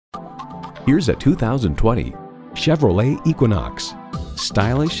Here's a 2020 Chevrolet Equinox.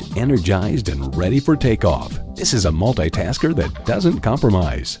 Stylish, energized, and ready for takeoff. This is a multitasker that doesn't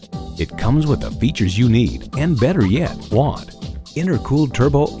compromise. It comes with the features you need, and better yet, want. Intercooled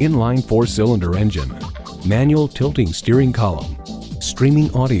turbo inline 4-cylinder engine, manual tilting steering column,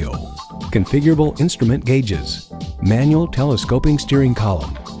 streaming audio, configurable instrument gauges, manual telescoping steering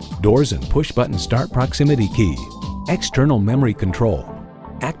column, doors and push-button start proximity key, external memory control,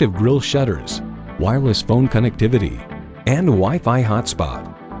 active grille shutters, wireless phone connectivity, and Wi-Fi hotspot.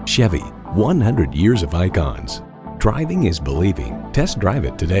 Chevy, 100 years of icons. Driving is believing. Test drive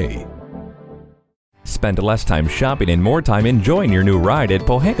it today. Spend less time shopping and more time enjoying your new ride at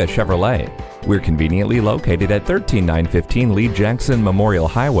Pohanka Chevrolet. We're conveniently located at 13915 Lee Jackson Memorial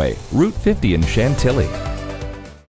Highway, Route 50 in Chantilly.